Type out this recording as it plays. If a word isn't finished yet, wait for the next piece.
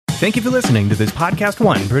Thank you for listening to this Podcast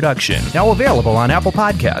One production. Now available on Apple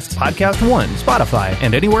Podcasts, Podcast One, Spotify,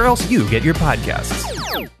 and anywhere else you get your podcasts.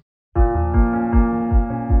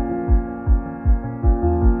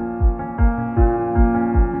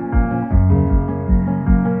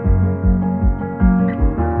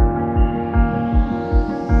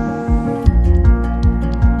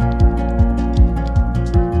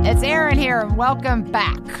 It's Erin here, and welcome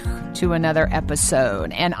back to another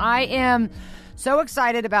episode. And I am so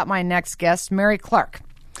excited about my next guest, Mary Clark,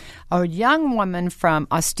 a young woman from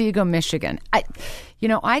Otsego, Michigan.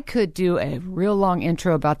 I could do a real long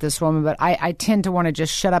intro about this woman, but I tend to want to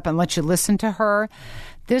just shut up and let you listen to her.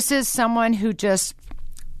 This is someone who just,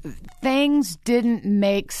 things didn't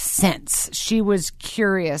make sense. She was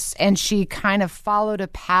curious, and she kind of followed a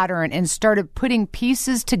pattern and started putting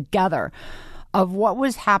pieces together of what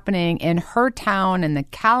was happening in her town and the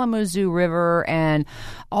Kalamazoo River and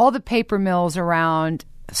all the paper mills around,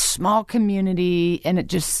 a small community, and it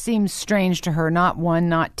just seems strange to her. Not 1,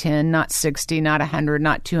 not 10, not 60, not 100,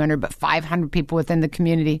 not 200, but 500 people within the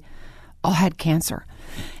community all had cancer.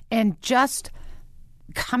 And just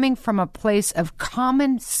coming from a place of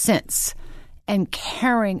common sense and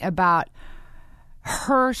caring about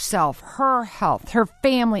herself, her health, her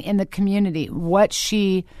family, and the community, what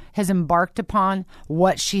she has embarked upon,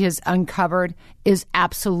 what she has uncovered is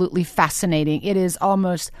absolutely fascinating. It is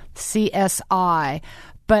almost CSI,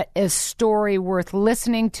 but a story worth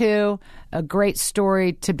listening to, a great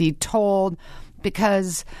story to be told,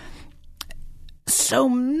 because so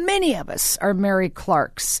many of us are Mary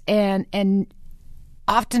Clarks and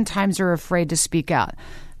oftentimes are afraid to speak out,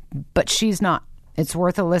 but she's not. It's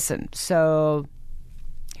worth a listen. So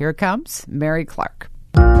here comes Mary Clark.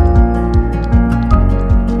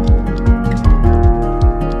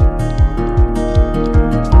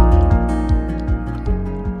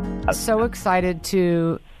 So excited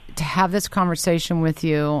to have this conversation with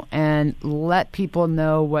you and let people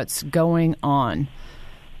know what's going on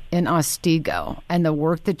in Otsego and the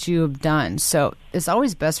work that you have done. So it's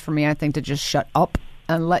always best for me, I think, to just shut up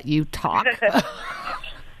and let you talk.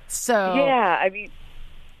 So yeah, I mean,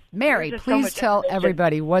 Mary, please tell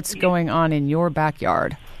everybody what's going on in your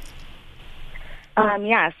backyard.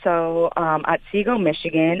 So Otsego,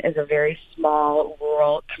 Michigan is a very small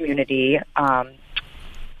rural community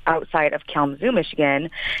outside of Kalamazoo, Michigan,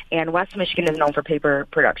 and West Michigan is known for paper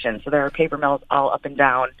production. So there are paper mills all up and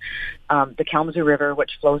down the Kalamazoo River,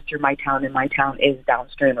 which flows through my town, and my town is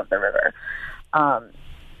downstream of the river.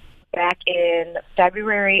 Back in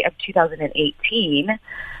February of 2018,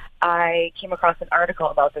 I came across an article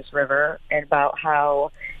about this river and about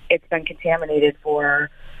how it's been contaminated for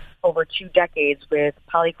over 2 decades with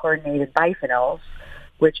polychlorinated biphenyls,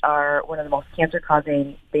 which are one of the most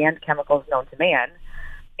cancer-causing banned chemicals known to man.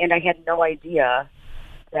 And I had no idea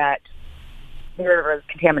that the river was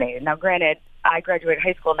contaminated. Now, granted, I graduated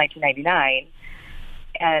high school in 1999,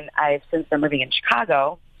 and I've since been living in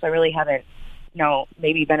Chicago, so I really haven't,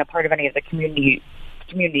 maybe been a part of any of the community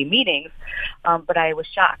meetings, but I was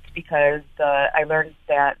shocked because I learned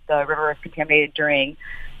that the river was contaminated during,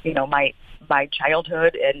 my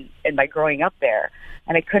childhood and my growing up there.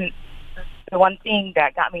 And the one thing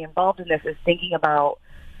that got me involved in this is thinking about,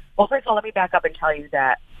 well, first of all, let me back up and tell you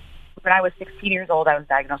that when I was 16 years old, I was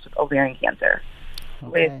diagnosed with ovarian cancer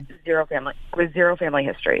with zero family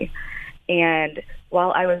history. And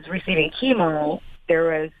while I was receiving chemo, there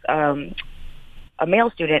was a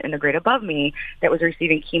male student in the grade above me that was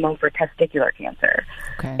receiving chemo for testicular cancer.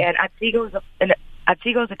 Okay. And Otsego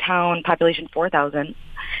is a town, population 4,000,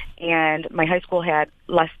 and my high school had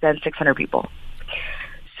less than 600 people.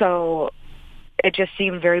 So it just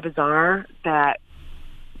seemed very bizarre that,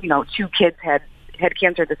 2 kids had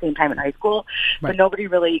cancer at the same time in high school, but nobody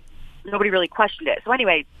really questioned it. So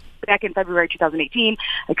anyway, back in February 2018,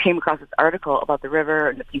 I came across this article about the river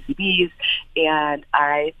and the PCBs, and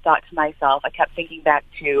I thought to myself, I kept thinking back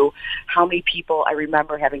to how many people I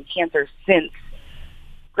remember having cancer since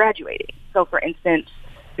graduating. So, for instance,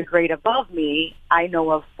 the grade above me, I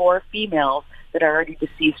know of 4 females that are already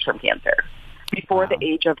deceased from cancer before the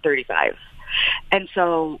age of 35. And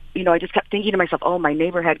so, I just kept thinking to myself, oh, my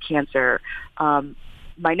neighbor had cancer.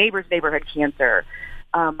 My neighbor's neighbor had cancer.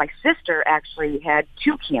 My sister actually had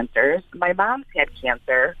 2 cancers. My mom's had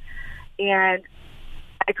cancer. And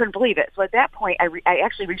I couldn't believe it. So at that point, I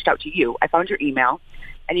actually reached out to you. I found your email,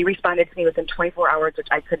 and you responded to me within 24 hours, which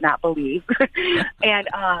I could not believe. And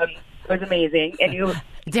it was amazing. And you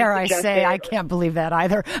dare I say, I can't believe that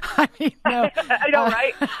either. I mean, no. I know,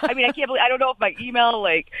 right? I mean, I can't believe. I don't know if my email,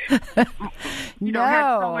 had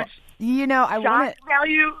so much I want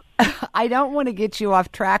value. I don't want to get you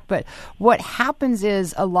off track, but what happens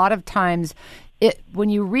is a lot of times when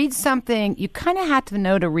you read something, you kind of have to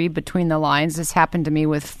know to read between the lines. This happened to me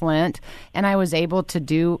with Flint, and I was able to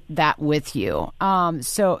do that with you.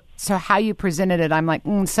 So how you presented it, I'm like,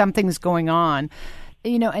 something's going on.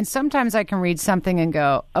 And sometimes I can read something and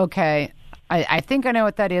go, okay, I think I know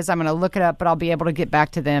what that is. I'm going to look it up, but I'll be able to get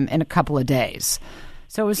back to them in a couple of days.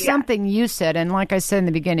 So it was something you said, and like I said in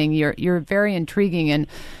the beginning, you're very intriguing, and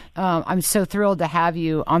I'm so thrilled to have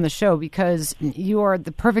you on the show because you are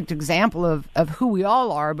the perfect example of who we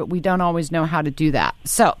all are, but we don't always know how to do that.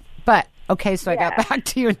 So I got back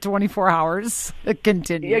to you in 24 hours.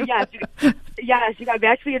 Continue. Yes, you got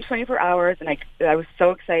back to me in 24 hours, and I was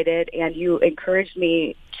so excited, and you encouraged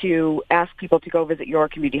me to ask people to go visit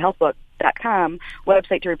yourcommunityhealthbook.com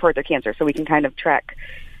website to report their cancer so we can kind of track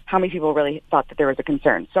how many people really thought that there was a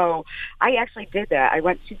concern. So I actually did that. I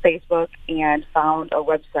went to Facebook and found a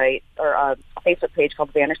website or a Facebook page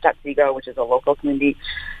called Vanish.Seego, which is a local community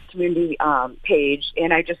page,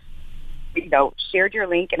 and I just shared your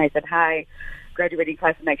link, and I said, hi, graduating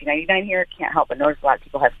class of 1999 here. Can't help but notice a lot of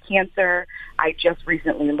people have cancer. I just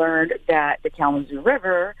recently learned that the Kalamazoo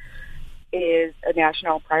River is a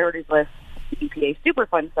national priorities list EPA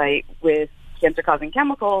Superfund site with cancer-causing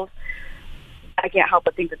chemicals. I can't help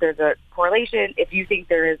but think that there's a correlation. If you think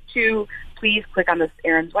there is too, please click on this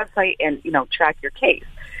Erin's website and, track your case.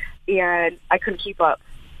 And I couldn't keep up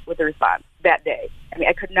with the response that day. I mean,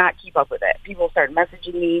 I could not keep up with it. People started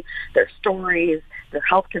messaging me, their stories, their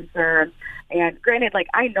health concerns. And granted,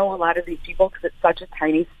 I know a lot of these people because it's such a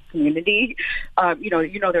tiny community.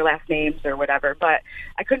 You know their last names or whatever, but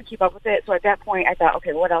I couldn't keep up with it. So at that point, I thought,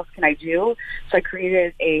 okay, what else can I do? So I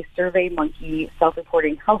created a SurveyMonkey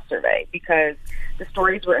self-reporting health survey because the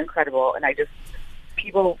stories were incredible, and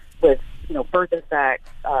people with birth defects,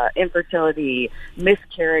 infertility,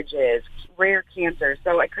 miscarriages, rare cancers.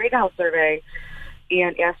 So I created a health survey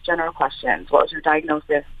and asked general questions. What was your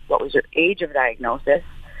diagnosis? What was your age of diagnosis?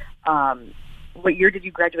 What year did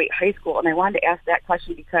you graduate high school? And I wanted to ask that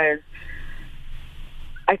question because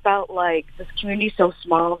I felt like this community is so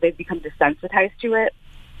small, they've become desensitized to it.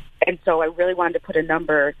 And so I really wanted to put a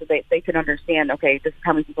number so that they could understand, okay, this is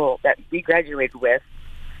how many people that we graduated with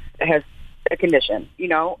that has a condition,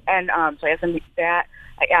 And so I asked them that.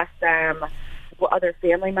 I asked them what other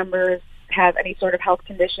family members have any sort of health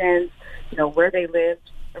conditions, where they lived,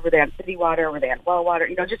 were they on city water, were they on well water,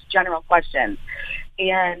 just general questions.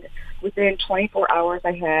 And within 24 hours,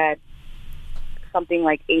 I had something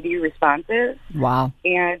like 80 responses. Wow.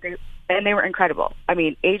 And they were incredible. I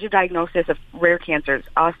mean, age of diagnosis of rare cancers,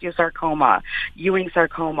 osteosarcoma, Ewing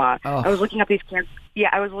sarcoma. Oh. I was looking up these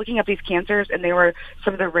cancers, and they were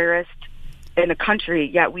some of the rarest in the country,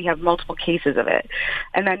 yet we have multiple cases of it.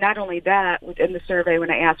 And then not only that, within the survey,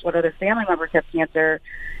 when I asked what other family members have cancer,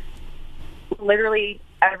 literally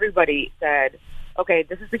everybody said, okay,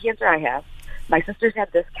 this is the cancer I have. My sister's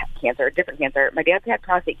had this cancer, a different cancer. My dad's had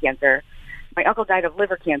prostate cancer. My uncle died of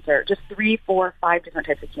liver cancer, just 3, 4, 5 different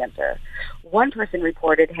types of cancer. One person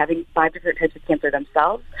reported having 5 different types of cancer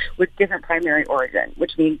themselves with different primary origin,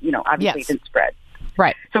 which means, obviously it didn't spread.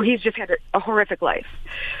 Right. So he's just had a horrific life.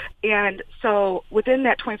 And so within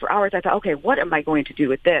that 24 hours, I thought, okay, what am I going to do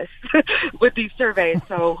with this, with these surveys?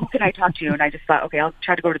 So who can I talk to? And I just thought, okay, I'll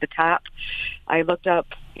try to go to the top. I looked up,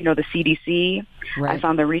 the CDC. Right. I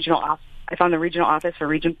found the regional office for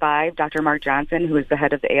Region 5, Dr. Mark Johnson, who is the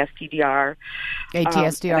head of the ASTDR.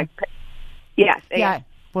 ATSDR? Yes. Yeah.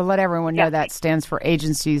 We'll let everyone know that stands for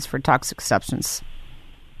Agencies for Toxic Substance.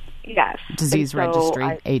 Yes. Disease Registry,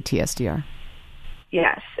 ATSDR.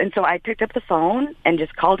 Yes. And so I picked up the phone and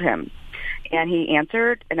just called him. And he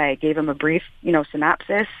answered, and I gave him a brief,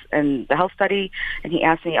 synopsis and the health study. And he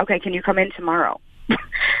asked me, okay, can you come in tomorrow?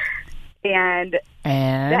 and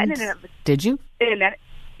did you? And then,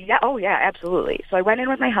 absolutely. So I went in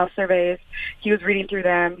with my health surveys. He was reading through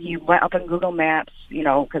them. He went up on Google Maps,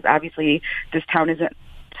 because obviously this town isn't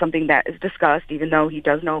something that is discussed, even though he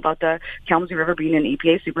does know about the Kalamazoo River being an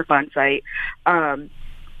EPA Superfund site.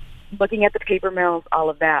 Looking at the paper mills, all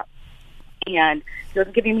of that. And he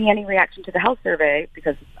wasn't giving me any reaction to the health survey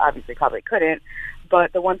because obviously probably couldn't.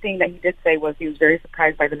 But the one thing that he did say was he was very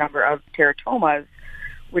surprised by the number of teratomas,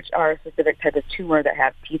 which are a specific type of tumor that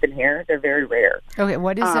have teeth and hair. They're very rare. Okay,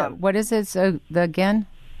 what is it? What is it again?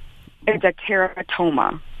 It's a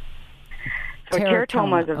teratoma. So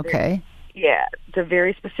teratoma is it's a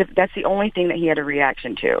very specific. That's the only thing that he had a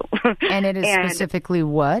reaction to. And it is specifically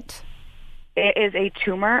what? It is a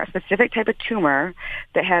tumor, a specific type of tumor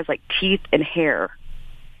that has teeth and hair.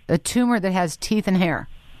 A tumor that has teeth and hair?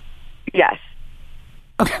 Yes.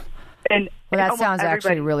 Okay. And Well, that almost sounds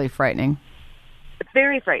actually everybody- really frightening. It's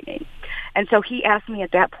very frightening. And so he asked me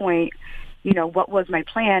at that point, what was my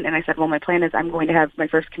plan? And I said, well, my plan is I'm going to have my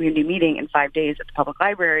first community meeting in 5 days at the public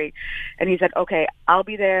library. And he said, okay, I'll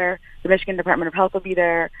be there. The Michigan Department of Health will be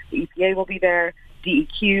there. The EPA will be there.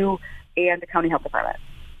 DEQ and the county health department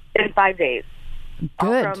in 5 days. All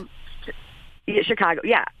Good. from Chicago.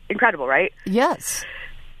 Yeah. Incredible, right? Yes.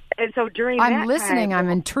 And so during I'm that listening. time, I'm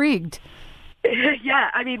intrigued.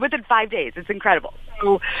 yeah, I mean, within 5 days. It's incredible.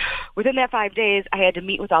 So within that 5 days, I had to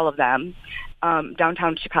meet with all of them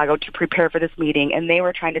downtown Chicago to prepare for this meeting, and they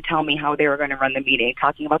were trying to tell me how they were going to run the meeting,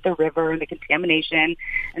 talking about the river and the contamination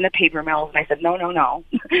and the paper mills. And I said, no.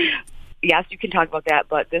 Yes, you can talk about that,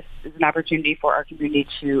 but this is an opportunity for our community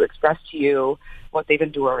to express to you what they've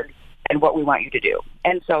endured and what we want you to do.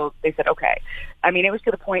 And so they said, okay. I mean, it was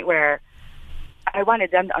to the point where I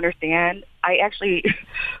wanted them to understand. I actually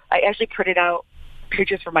printed out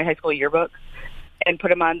pictures from my high school yearbook and put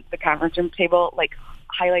them on the conference room table, like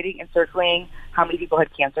highlighting and circling how many people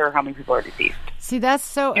had cancer or how many people are deceased. See, that's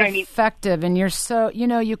so You know what I mean? effective. And you're so,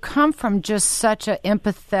 you come from just such an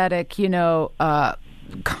empathetic,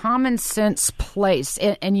 common sense place.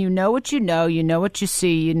 And you know what you know what you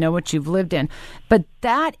see, you know what you've lived in. But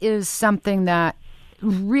that is something that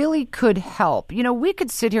really could help. We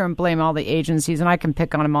could sit here and blame all the agencies, and I can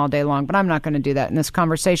pick on them all day long, but I'm not going to do that in this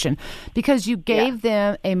conversation, because you gave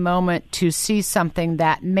them a moment to see something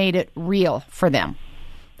that made it real for them.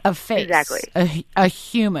 A face, Exactly. a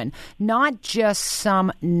human, not just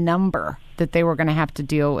some number that they were going to have to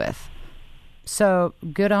deal with. So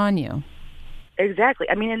good on you. Exactly.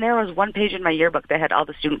 I mean, and there was one page in my yearbook that had all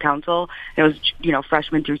the student council. It was,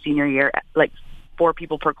 freshman through senior year, like 4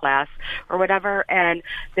 people per class or whatever. And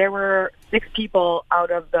there were 6 people out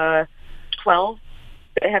of the 12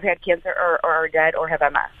 that have had cancer or are dead or have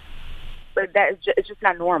MS. But that is it's just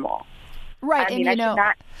not normal. Right. I mean, and I should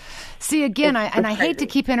not. See, again, It's I hate to crazy.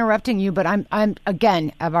 keep interrupting you, but I'm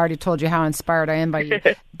again, I've already told you how inspired I am by you.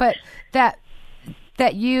 But that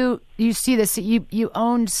you see this, you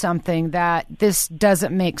owned something that this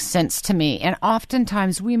doesn't make sense to me. And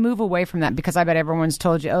oftentimes we move away from that because I bet everyone's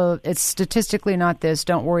told you, oh, it's statistically not this.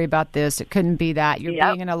 Don't worry about this. It couldn't be that. You're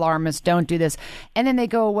Yep. being an alarmist. Don't do this. And then they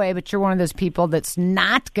go away, but you're one of those people that's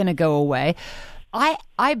not going to go away.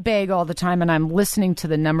 I beg all the time, and I'm listening to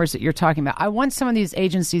the numbers that you're talking about. I want some of these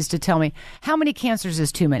agencies to tell me how many cancers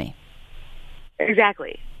is too many.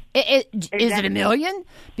 Exactly. Is it 1 million?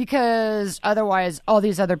 Because otherwise, all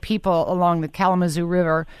these other people along the Kalamazoo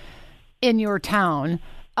River in your town,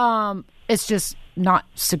 it's just not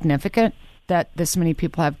significant that this many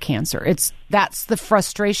people have cancer. That's the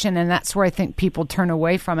frustration, and that's where I think people turn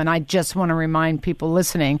away from. And I just want to remind people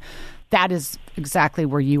listening, that is exactly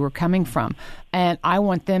where you were coming from. And I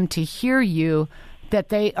want them to hear you, that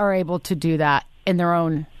they are able to do that in their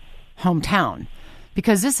own hometown.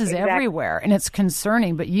 Because this is Exactly. everywhere, and it's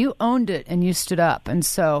concerning, but you owned it and you stood up. And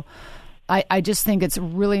so I just think it's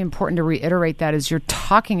really important to reiterate that as you're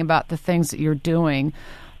talking about the things that you're doing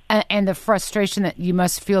and the frustration that you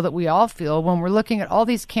must feel, that we all feel when we're looking at all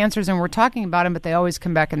these cancers and we're talking about them, but they always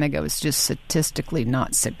come back and they go, it's just statistically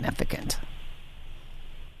not significant.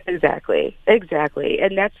 Exactly.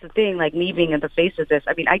 And that's the thing, like me being at the face of this.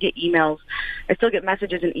 I mean, I get emails. I still get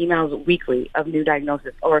messages and emails weekly of new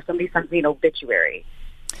diagnosis, or somebody sends me an obituary.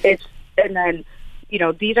 And then,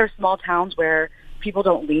 these are small towns where people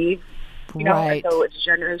don't leave. Right. And so it's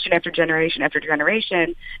generation after generation after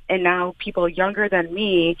generation. And now people younger than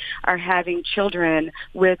me are having children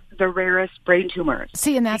with the rarest brain tumors.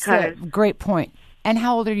 See, and that's a great point. And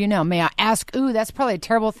how old are you now? May I ask? Ooh, that's probably a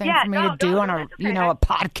terrible thing for me to do on a, that's okay. a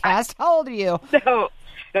podcast. How old are you? No,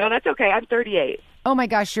 that's okay. I'm 38. Oh my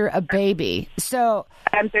gosh, you're a baby. So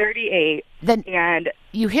I'm 38. then And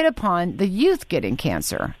you hit upon the youth getting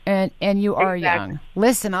cancer, and you are Exactly. young.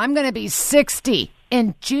 Listen, I'm going to be 60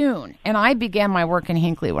 in June, and I began my work in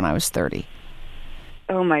Hinckley when I was 30.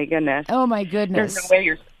 oh my goodness. Oh my goodness.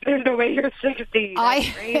 There's no way you're 60. That's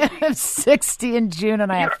I crazy. am 60 in June,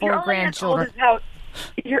 and I have 4 You're grandchildren.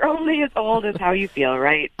 You're only as old as how you feel,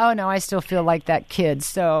 right? Oh no, I still feel like that kid.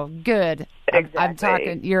 So good. I'm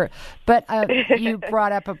Exactly. talking. But you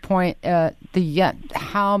brought up a point.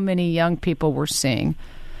 How many young people we're seeing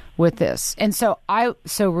with this, and so I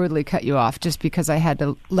so rudely cut you off just because I had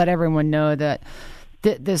to let everyone know that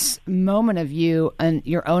this moment of you and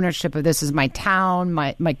your ownership of this is my town,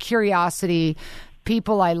 my curiosity,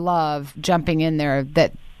 people I love jumping in there,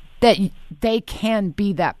 that they can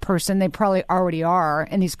be that person. They probably already are,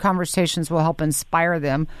 and these conversations will help inspire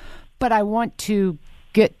them. But I want to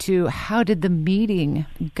get to, how did the meeting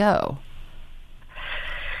go?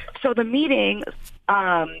 So the meeting,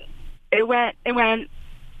 It went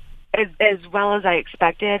as well as I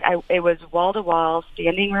expected. It was wall-to-wall,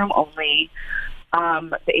 standing room only.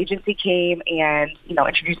 The agency came and,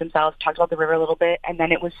 introduced themselves, talked about the river a little bit, and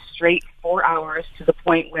then it was straight 4 hours to the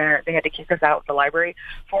point where they had to kick us out of the library.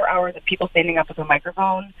 4 hours of people standing up with a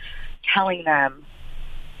microphone telling them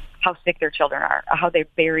how sick their children are, how they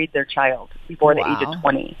buried their child before the age of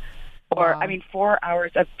 20. Or, 4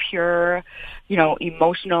 hours of pure,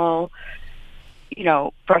 emotional,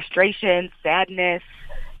 frustration, sadness,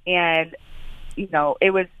 and,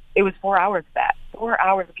 it was 4 hours of that. 4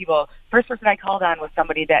 hours of people. First person I called on was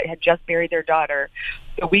somebody that had just buried their daughter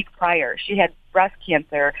the week prior. She had breast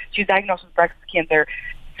cancer. She was diagnosed with breast cancer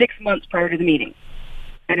 6 months prior to the meeting.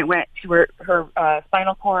 And it went to her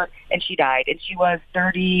spinal cord, and she died. And she was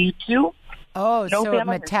 32. Oh, so it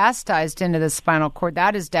metastasized into the spinal cord.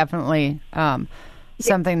 That is definitely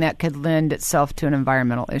something that could lend itself to an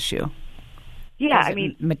environmental issue. Yeah,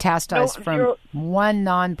 metastasized from one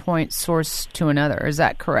non-point source to another. Is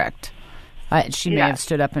that correct? She may have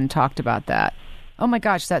stood up and talked about that. Oh my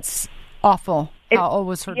gosh, that's awful. How old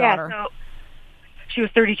was her daughter? So she was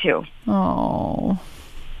 32. Oh.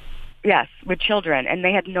 Yes, with children, and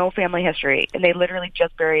they had no family history, and they literally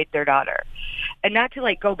just buried their daughter. And not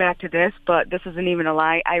to go back to this, but this isn't even a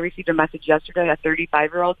lie. I received a message yesterday. A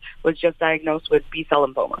 35-year-old was just diagnosed with B-cell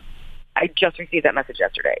lymphoma. I just received that message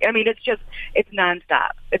yesterday. It's nonstop.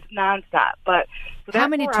 It's nonstop. But so how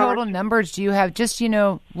many total numbers do you have just,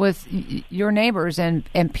 with your neighbors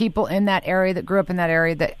and people in that area that grew up in that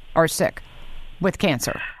area that are sick with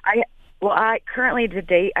cancer? I currently to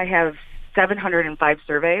date, I have 705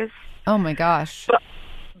 surveys. Oh my gosh.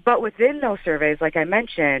 But within those surveys, like I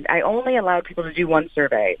mentioned, I only allowed people to do one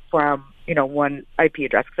survey from, one IP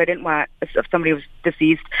address because I didn't want, if somebody was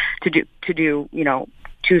deceased, to do,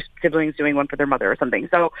 two siblings doing one for their mother or something.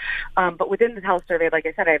 So, but within the health survey, like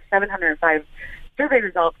I said, I have 705 survey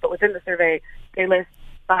results, but within the survey, they list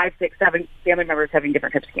 5, 6, 7 family members having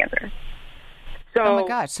different types of cancer. So, oh my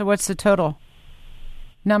gosh. So what's the total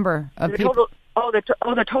number of people?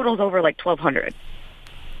 The total's over 1,200.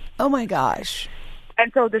 Oh my gosh.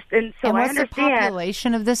 And so what's I understand the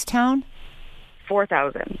population of this town?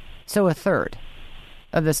 4,000. So a third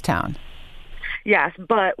of this town. Yes,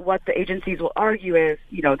 but what the agencies will argue is,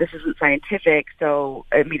 this isn't scientific. So,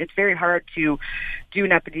 it's very hard to do an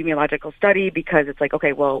epidemiological study because it's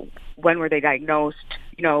okay, well, when were they diagnosed?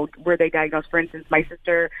 Were they diagnosed, for instance, my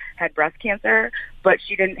sister had breast cancer, but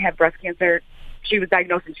she didn't have breast cancer. She was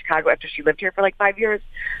diagnosed in Chicago after she lived here for 5 years,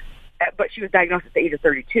 but she was diagnosed at the age of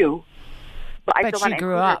 32. But I still want to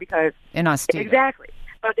grew include up her because in Otsego. Exactly.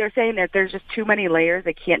 But they're saying that there's just too many layers.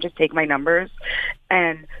 They can't just take my numbers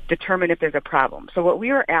and determine if there's a problem. So what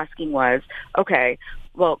we were asking was, okay,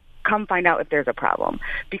 well, come find out if there's a problem.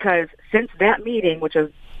 Because since that meeting, which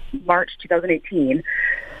was March 2018,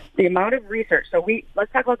 the amount of research,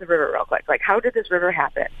 let's talk about the river real quick. How did this river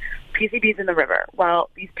happen? PCBs in the river.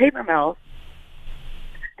 Well, these paper mills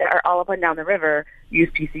that are all up and down the river use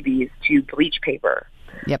PCBs to bleach paper.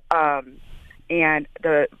 Yep. And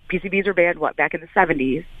the PCBs were banned, back in the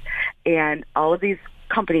 70s. And all of these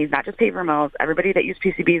companies, not just paper mills, everybody that used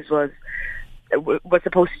PCBs was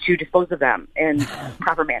supposed to dispose of them in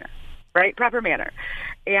proper manner, right? Proper manner.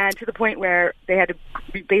 And to the point where they had to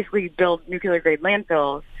basically build nuclear-grade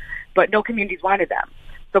landfills, but no communities wanted them.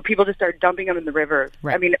 So people just started dumping them in the rivers.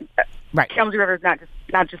 Right. Kalamazoo River is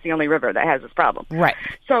not just the only river that has this problem. Right.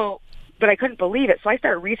 So, but I couldn't believe it. So I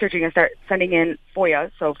started researching and started sending in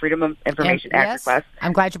FOIA, so Freedom of Information Act requests.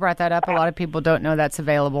 I'm glad you brought that up. A lot of people don't know that's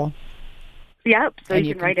available. Yep. So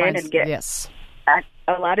you can write in and get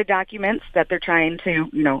a lot of documents that they're trying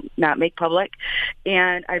to, not make public.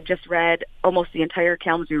 And I've just read almost the entire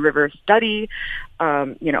Kalamazoo River study,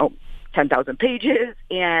 10,000 pages,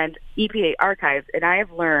 and EPA archives. And I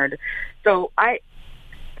have learned, the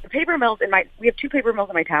paper mills we have 2 paper mills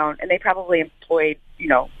in my town, and they probably employed,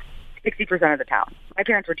 60% of the town. My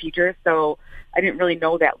parents were teachers, so I didn't really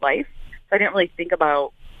know that life. So I didn't really think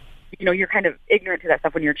about, you're kind of ignorant to that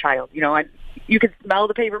stuff when you're a child. And you could smell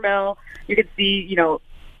the paper mill. You could see,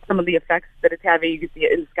 some of the effects that it's having. You could see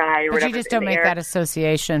it in the sky or whatever. But you just don't make that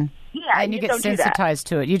association. Yeah, and you get sensitized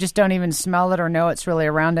to it. You just don't even smell it or know it's really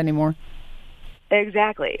around anymore.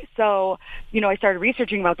 Exactly. So, I started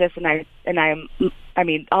researching about this, and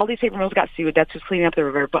all these paper mills got sued. That's just cleaning up the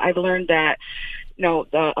river. But I've learned that,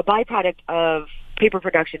 a byproduct of paper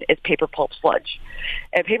production is paper pulp sludge.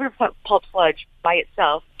 And paper pulp sludge by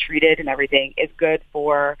itself, treated and everything, is good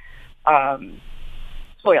for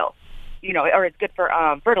soil, or it's good for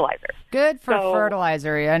fertilizer. Good for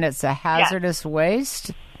fertilizer, and it's a hazardous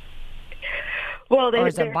waste? Well, or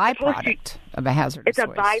is it a byproduct of a hazardous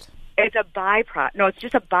waste? It's a byproduct. No, it's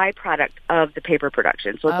just a byproduct of the paper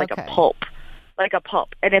production. So it's like a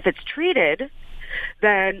pulp. And if it's treated,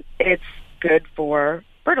 then it's good for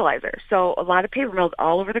fertilizer. So a lot of paper mills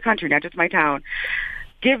all over the country, not just my town,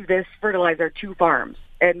 give this fertilizer to farms.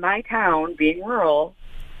 And my town, being rural,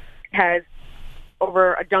 has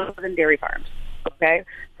over a dozen dairy farms. Okay?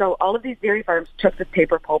 So all of these dairy farms took this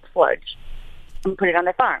paper pulp sludge and put it on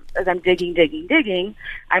their farms. As I'm digging,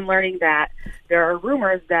 I'm learning that there are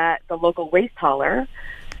rumors that the local waste hauler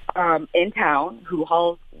in town, who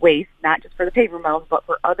hauls waste not just for the paper mills but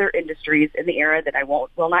for other industries in the area that I will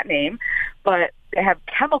not name, but they have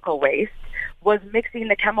chemical waste, was mixing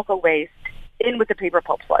the chemical waste in with the paper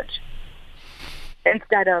pulp sludge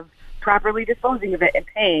instead of properly disposing of it and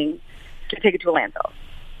paying to take it to a landfill.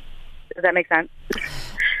 Does that make sense?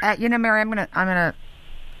 Mary,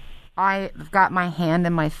 I've got my hand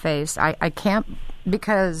in my face. I can't,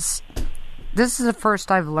 because this is the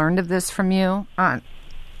first I've learned of this from you.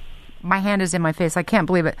 My hand is in my face. I can't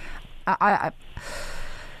believe it.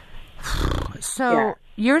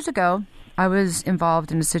 Years ago, I was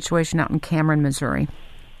involved in a situation out in Cameron, Missouri,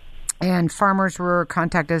 and farmers were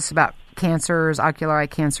contacting us about cancers, ocular eye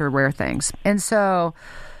cancer, rare things. And so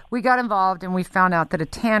we got involved, and we found out that a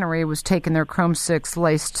tannery was taking their Chrome-6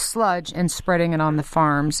 laced sludge and spreading it on the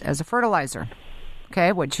farms as a fertilizer.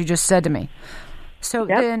 Okay, what you just said to me. So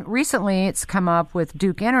then recently it's come up with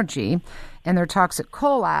Duke Energy and their toxic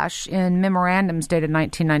coal ash in memorandums dated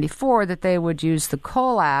 1994 that they would use the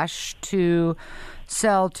coal ash to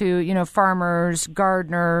sell to, farmers,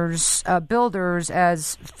 gardeners, builders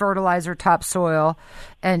as fertilizer, topsoil,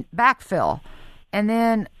 and backfill. And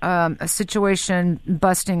then a situation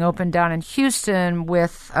busting open down in Houston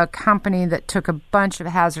with a company that took a bunch of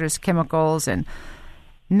hazardous chemicals and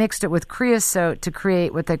mixed it with creosote to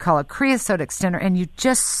create what they call a creosote extender. And you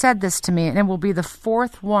just said this to me, and it will be the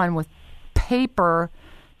fourth one with paper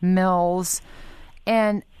mills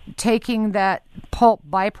and taking that pulp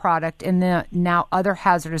byproduct and then now other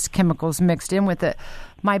hazardous chemicals mixed in with it.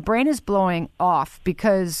 My brain is blowing off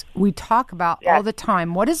because we talk about all the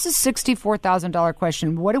time, what is the $64,000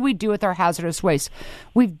 question? What do we do with our hazardous waste?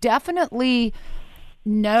 We've definitely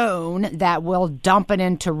known that we'll dump it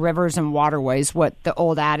into rivers and waterways, what the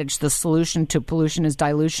old adage, the solution to pollution is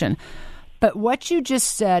dilution. But what you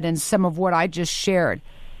just said and some of what I just shared,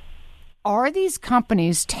 are these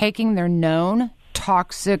companies taking their known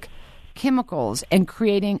toxic chemicals and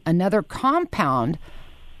creating another compound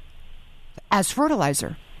as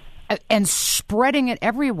fertilizer and spreading it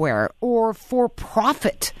everywhere, or for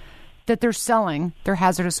profit that they're selling their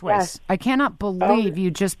hazardous waste? Yes. I cannot believe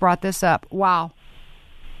you just brought this up. Wow.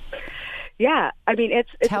 Yeah, I mean, it's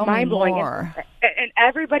mind-blowing. And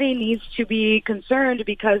everybody needs to be concerned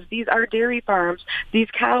because these are dairy farms. These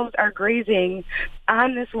cows are grazing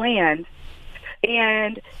on this land.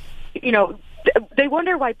 And, they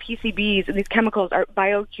wonder why PCBs and these chemicals are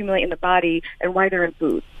bioaccumulate in the body and why they're in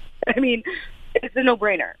food. I mean, it's a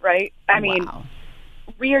no-brainer, right? I mean,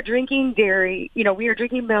 we are drinking dairy. We are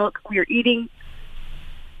drinking milk. We are eating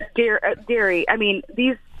dairy. I mean,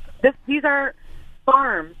 these are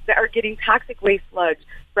farms that are getting toxic waste sludge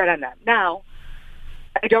spread on them. Now,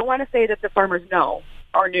 I don't want to say that the farmers know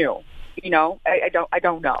or knew. I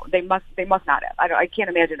don't know. They must not have. I can't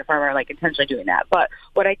imagine a farmer intentionally doing that. But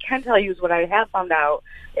what I can tell you is what I have found out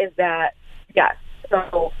is that yes.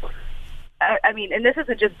 So I mean, and this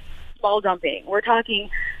isn't just small dumping. We're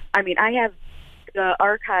talking. I mean, I have the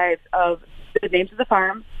archives of the names of the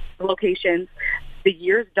farms, the locations, the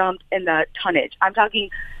years dumped, and the tonnage. I'm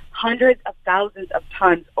talking hundreds of thousands of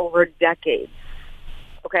tons over decades.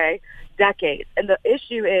 Okay? Decades. And the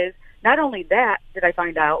issue is, not only that did I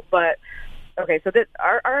find out, but, okay, so this,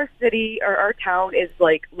 our city, or our town is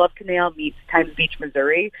like Love Canal meets Times Beach,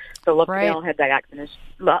 Missouri. So Love Canal had dioxin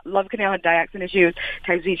issues.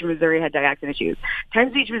 Times Beach, Missouri had dioxin issues.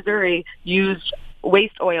 Times Beach, Missouri used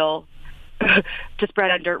waste oil to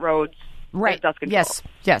spread on dirt roads. Right. Dust control.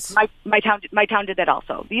 Yes. My town did that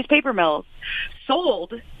also. These paper mills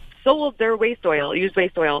sold their waste oil, used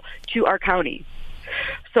waste oil, to our county.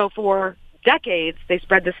 So for decades, they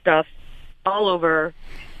spread this stuff all over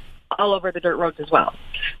the dirt roads as well.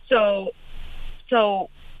 So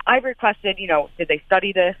I requested, did they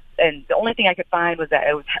study this? And the only thing I could find was that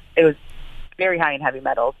it was very high in heavy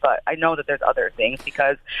metals. But I know that there's other things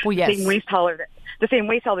because the same waste hauler that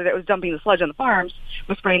was dumping the sludge on the farms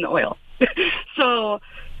was spraying the oil. So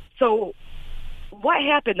what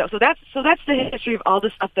happened though? So that's the history of all the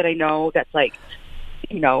stuff that I know. That's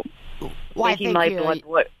well, making my blood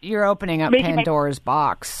boil. You're opening up Pandora's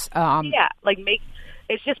box.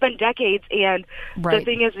 It's just been decades, and the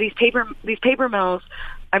thing is, these paper mills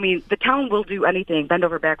I mean, the town will do anything, bend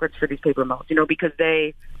over backwards for these paper mills, because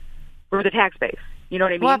we're the tax base. You know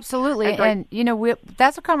what I mean? Well, absolutely. And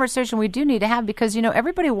that's a conversation we do need to have because,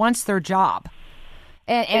 everybody wants their job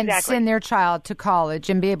and exactly. send their child to college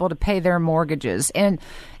and be able to pay their mortgages. And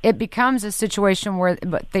it becomes a situation where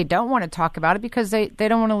but they don't want to talk about it because they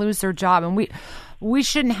don't want to lose their job. And we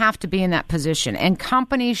shouldn't have to be in that position. And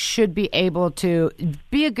companies should be able to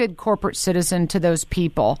be a good corporate citizen to those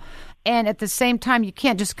people. And at the same time, you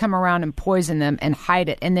can't just come around and poison them and hide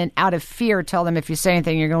it and then out of fear tell them if you say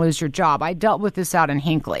anything, you're going to lose your job. I dealt with this out in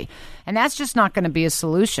Hinckley. And that's just not going to be a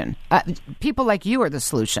solution. People like you are the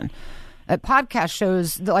solution. Podcast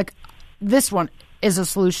shows like this one is a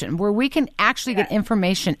solution where we can actually get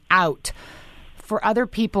information out for other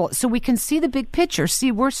people so we can see the big picture.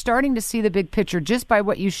 See, we're starting to see the big picture just by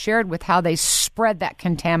what you shared with how they spread that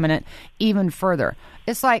contaminant even further.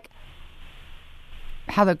 It's like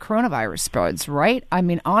how the coronavirus spreads, right? I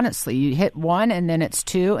mean, honestly, you hit 1 and then it's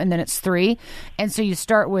 2 and then it's 3. And so you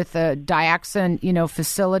start with a dioxin,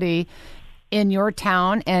 facility in your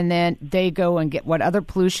town and then they go and get what other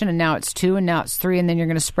pollution and now it's 2 and now it's 3 and then you're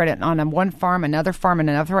going to spread it on one farm, another farm and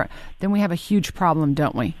another. Then we have a huge problem,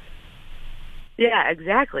 don't we? Yeah,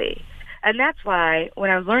 exactly. And that's why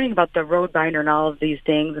when I was learning about the road binder and all of these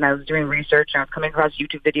things and I was doing research and I was coming across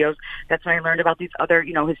YouTube videos, that's when I learned about these other,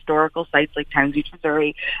 historical sites like Times Beach,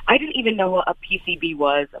 Missouri. I didn't even know what a PCB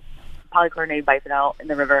was, polychlorinated biphenyl in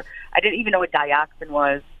the river. I didn't even know what dioxin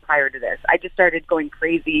was prior to this. I just started going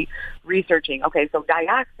crazy researching. Okay, so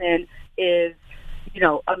dioxin is,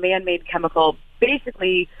 a man-made chemical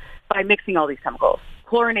basically by mixing all these chemicals,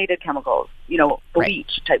 chlorinated chemicals,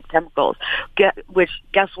 bleach-type chemicals, which,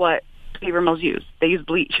 guess what? Paper mills use. They use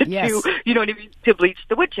bleach to bleach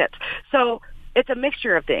the wood chips. So it's a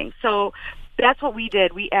mixture of things. So that's what we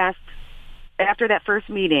did. We asked after that first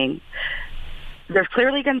meeting. There's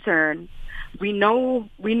clearly concern. We know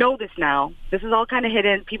this now. This is all kind of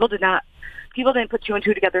hidden. People didn't put 2 and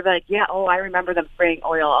 2 together. They're like, I remember them spraying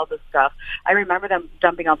oil, all this stuff. I remember them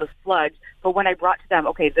dumping all this sludge. But when I brought to them,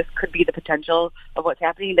 okay, this could be the potential of what's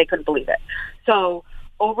happening, they couldn't believe it. So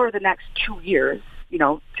over the next 2 years,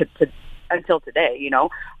 until today,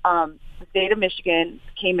 the state of Michigan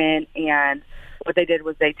came in and what they did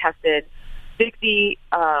was they tested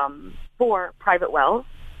 64 private wells.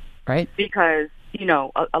 Right. Because, a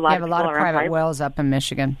lot of people have a lot of private wells up in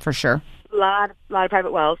Michigan, for sure. A lot of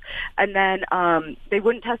private wells. And then they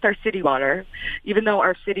wouldn't test our city water, even though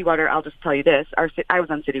our city water, I'll just tell you this, I was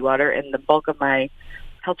on city water and the bulk of my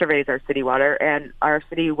health surveys are city water, and our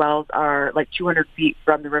city wells are like 200 feet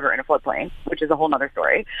from the river in a floodplain, which is a whole other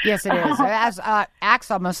story. Yes, it is. It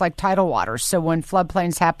acts almost like tidal water. So when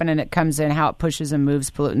floodplains happen and it comes in, how it pushes and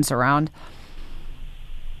moves pollutants around.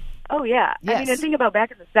 Oh, yeah. Yes. I mean, and think about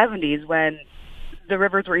back in the 70s when the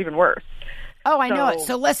rivers were even worse. Oh, I know it.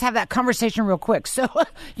 So let's have that conversation real quick. So,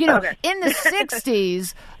 in the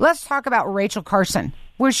 60s, let's talk about Rachel Carson,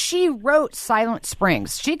 where she wrote Silent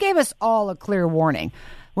Springs. She gave us all a clear warning.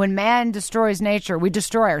 When man destroys nature, we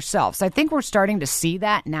destroy ourselves. I think we're starting to see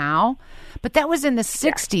that now. But that was in the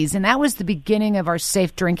 60s, and that was the beginning of our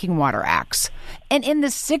Safe Drinking Water Acts. And in the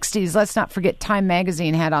 60s, let's not forget, Time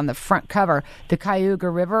Magazine had on the front cover, the Cayuga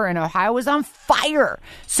River in Ohio was on fire.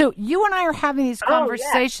 So you and I are having these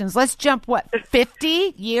conversations. Let's jump,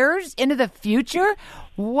 50 years into the future?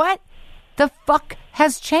 What the fuck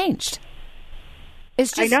has changed?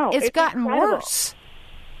 It's just, it's gotten incredible. Worse.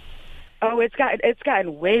 Oh, it's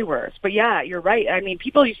gotten way worse. But yeah, you're right. I mean,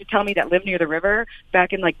 people used to tell me that lived near the river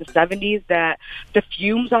back in like the 70s that the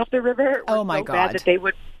fumes off the river were so bad that they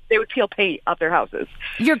would peel paint off their houses.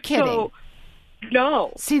 You're kidding. So,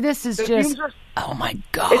 no. See, this is just oh my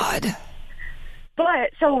God.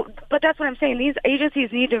 But that's what I'm saying. These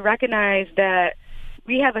agencies need to recognize that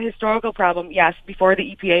we have a historical problem, yes, before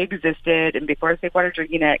the EPA existed and before the Safe Water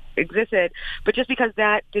Drinking Act existed, but just because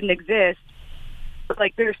that didn't exist,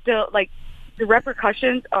 like, there's still, like, the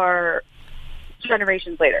repercussions are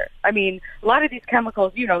generations later. I mean, a lot of these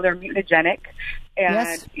chemicals, they're mutagenic,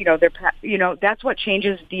 and, they're, that's what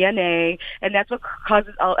changes DNA, and that's what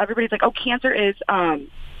causes, everybody's like, oh, cancer is,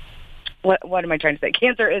 what am I trying to say?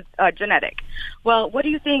 Cancer is genetic. Well, what do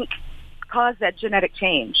you think caused that genetic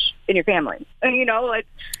change in your family? And,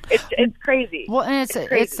 it's crazy. Well, and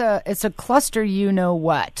it's a cluster,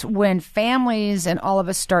 what, when families and all of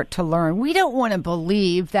us start to learn. We don't want to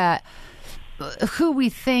believe that who we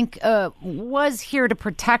think was here to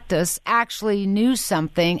protect us actually knew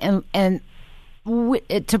something, and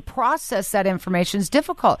to process that information is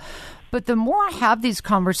difficult. But the more I have these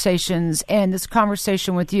conversations and this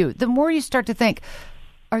conversation with you, the more you start to think,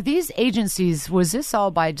 are these agencies, was this all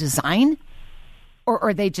by design? Or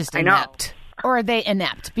are they just inept? Or are they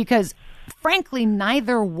inept? Because, frankly,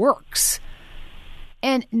 neither works.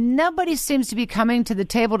 And nobody seems to be coming to the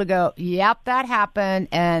table to go, yep, that happened,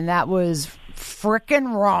 and that was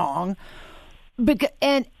frickin' wrong.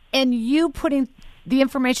 And you putting the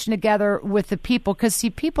information together with the people, because, see,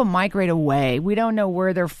 people migrate away. We don't know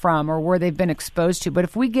where they're from or where they've been exposed to. But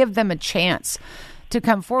if we give them a chance to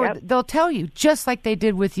come forward, they'll tell you, just like they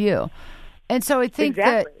did with you. And so I think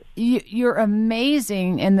that you're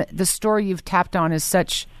amazing, and the story you've tapped on is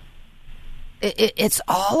such – it's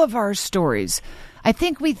all of our stories. I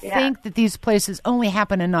think we think that these places only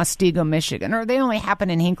happen in Otsego, Michigan, or they only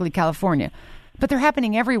happen in Hinckley, California. But they're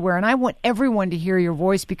happening everywhere, and I want everyone to hear your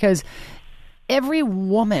voice, because every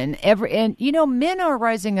woman, and, you know, men are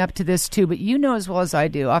rising up to this too, but you know as well as I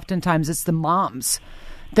do, oftentimes it's the moms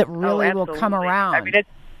that really will come around. I mean, it's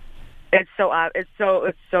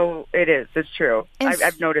true.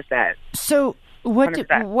 I've noticed that. So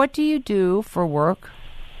what do you do for work?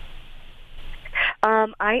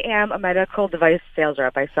 I am a medical device sales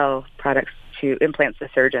rep. I sell products to implants to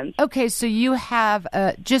surgeons. Okay, so you have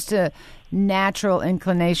just a natural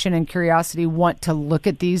inclination and curiosity, want to look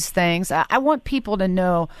at these things. I want people to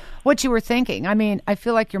know what you were thinking. I mean, I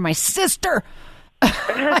feel like you're my sister.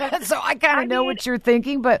 So I kind of know what you're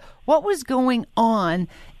thinking, but what was going on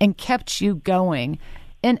and kept you going?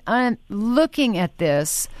 And I'm looking at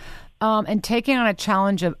this and taking on a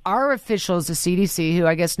challenge of our officials, the CDC, who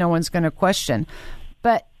I guess no one's going to question,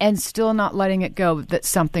 and still not letting it go that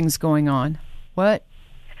something's going on. What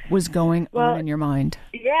was going on in your mind?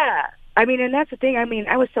 Yeah. I mean, and that's the thing. I mean,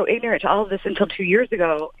 I was so ignorant to all of this until 2 years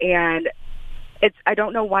ago, and I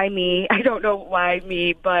don't know why me,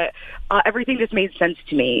 but everything just made sense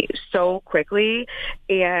to me so quickly,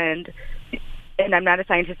 and I'm not a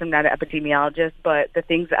scientist, I'm not an epidemiologist, but the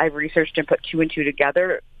things that I've researched and put two and two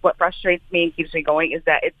together, what frustrates me and keeps me going is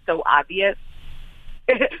that it's so obvious.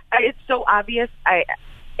 It's so obvious.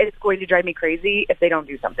 It's going to drive me crazy if they don't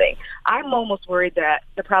do something. I'm almost worried that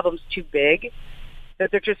the problem's too big, that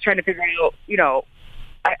they're just trying to figure out, you know,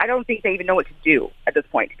 I don't think they even know what to do at this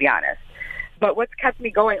point, to be honest. But what's kept me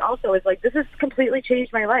going also is, like, this has completely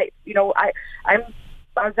changed my life. You know, I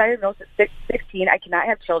was diagnosed at 16. I cannot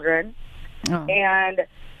have children. Oh. And,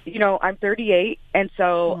 you know, I'm 38. And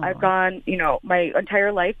so I've gone, you know, my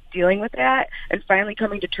entire life dealing with that and finally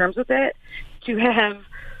coming to terms with it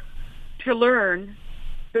to learn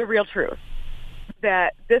the real truth,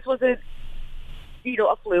 that this wasn't, you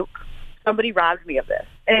know, a fluke. Somebody robbed me of this.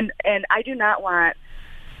 And I do not want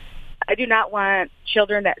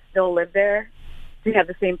children that still live there to have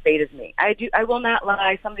the same fate as me. I will not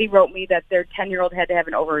lie. Somebody wrote me that their 10-year-old had to have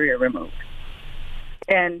an ovary removed.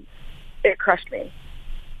 And it crushed me.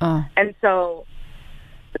 And so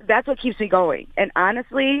that's what keeps me going. And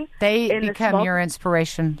honestly, they become your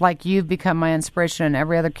inspiration, like you've become my inspiration in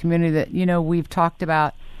every other community that, you know, we've talked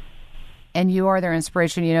about. And you are their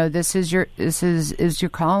inspiration. You know, this is your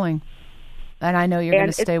calling. And I know you're going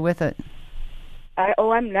to stay with it.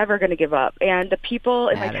 I'm never going to give up. And the people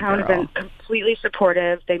in my town have been completely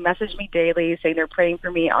supportive. They message me daily saying they're praying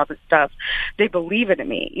for me, all this stuff. They believe in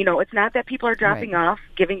me. You know, it's not that people are dropping off,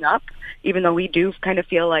 giving up, even though we do kind of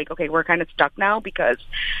feel like, okay, we're kind of stuck now because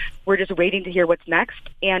we're just waiting to hear what's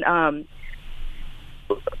next. And I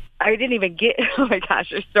didn't even get, oh my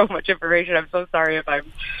gosh, there's so much information. I'm so sorry if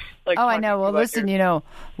I'm I know. Well, listen, you know,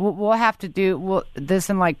 we'll have to do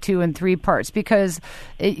this in like 2 and 3 parts, because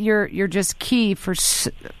you're just key for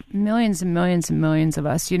millions and millions and millions of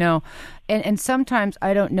us, you know. And sometimes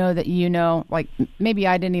I don't know that, you know, like maybe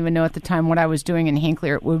I didn't even know at the time what I was doing in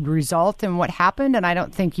Hinckley it would result in what happened, and I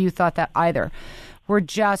don't think you thought that either. We're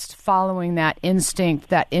just following that instinct,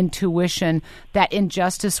 that intuition, that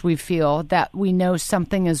injustice we feel, that we know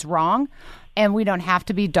something is wrong. And we don't have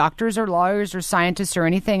to be doctors or lawyers or scientists or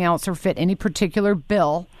anything else or fit any particular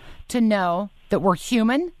bill to know that we're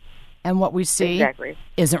human and what we see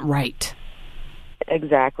isn't right.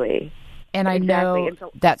 Exactly. And I know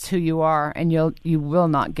that's who you are, and you will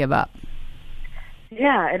not give up.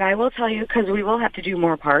 Yeah, and I will tell you, because we will have to do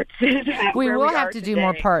more parts. We will have to do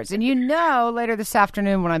more parts. And you know, later this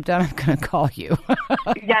afternoon when I'm done, I'm going to call you.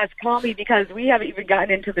 Yes, call me, because we haven't even gotten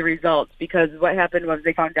into the results, because what happened was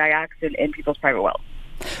they found dioxin in people's private wells.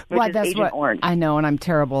 Well, that's Agent Orange. I know, and I'm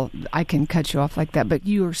terrible. I can cut you off like that, but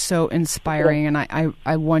you are so inspiring, and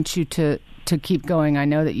I want you to keep going. I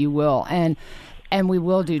know that you will. And we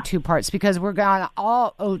will do 2 parts, because we're going to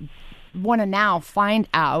all want to now find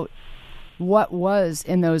out what was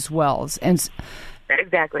in those wells. And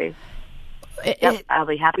exactly. I'll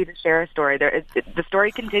be happy to share a story. The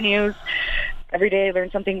story continues. Every day I learn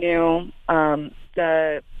something new. One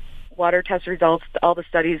water test results, all the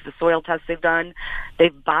studies, the soil tests they've done.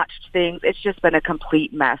 They've botched things. It's just been a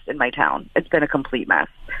complete mess in my town. It's been a complete mess.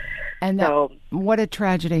 And what a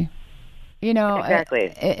tragedy. You know,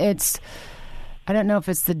 exactly. It's, I don't know if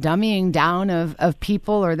it's the dummying down of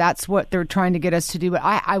people or that's what they're trying to get us to do. But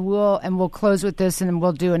I will, and we'll close with this and then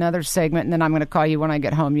we'll do another segment and then I'm going to call you when I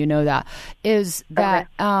get home. You know that. Is that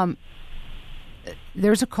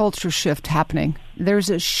there's a culture shift happening. There's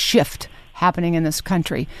a shift happening in this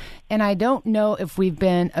country. And I don't know if we've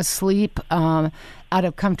been asleep out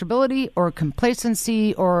of comfortability or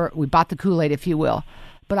complacency or we bought the Kool-Aid, if you will.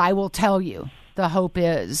 But I will tell you, the hope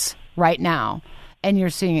is right now, and you're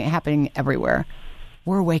seeing it happening everywhere,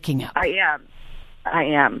 we're waking up. I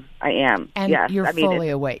am. And yes. you're fully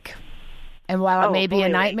awake. And while it may be a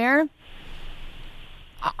nightmare,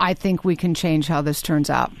 I think we can change how this turns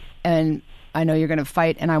out. And I know you're going to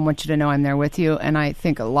fight, and I want you to know I'm there with you. And I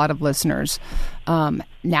think a lot of listeners now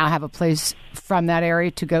have a place from that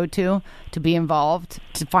area to go to be involved,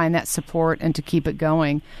 to find that support, and to keep it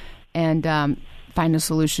going, and find a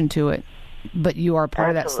solution to it. But you are part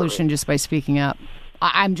of that solution just by speaking up.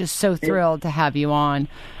 I'm just so thrilled to have you on.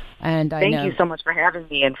 And Thank you so much for having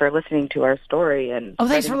me and for listening to our story. And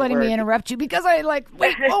thanks for letting me interrupt you because I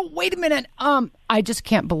wait a minute. I just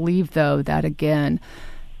can't believe, though, that, again,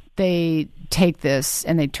 they take this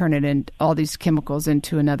and they turn it in all these chemicals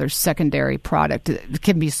into another secondary product. It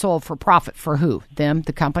can be sold for profit for who? Them,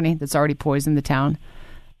 the company that's already poisoned the town?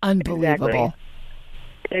 Unbelievable.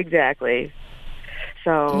 Exactly.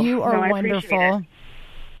 So you are wonderful.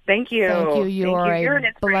 Thank you. Thank you. You're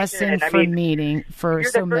a blessing for meeting for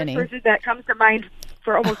so many. You're the first person that comes to mind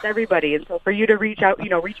for almost everybody. And so for you to reach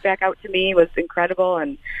back out to me was incredible.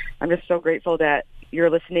 And I'm just so grateful that you're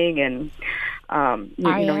listening. And,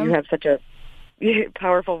 you have such a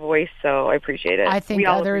powerful voice. So I appreciate it. I think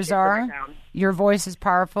others are. Your voice is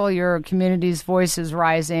powerful. Your community's voice is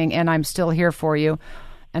rising. And I'm still here for you.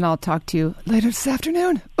 And I'll talk to you later this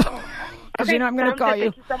afternoon. Okay, I'm going to call you.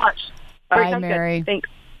 Thank you so much. Bye, Mary. Good. Thanks.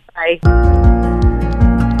 Bye.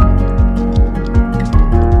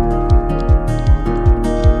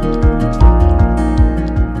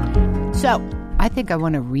 So, I think I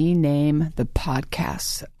want to rename the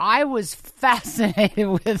podcast. I was fascinated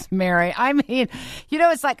with Mary. I mean,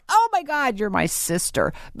 it's like, oh my God, you're my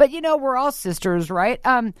sister. But we're all sisters, right?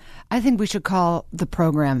 I think we should call the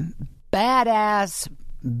program Badass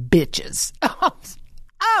Bitches.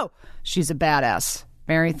 Oh, she's a badass.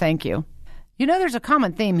 Mary, thank you. There's a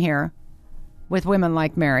common theme here with women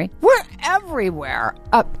like Mary. We're everywhere.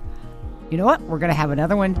 You know what? We're going to have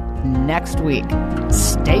another one next week.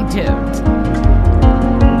 Stay tuned.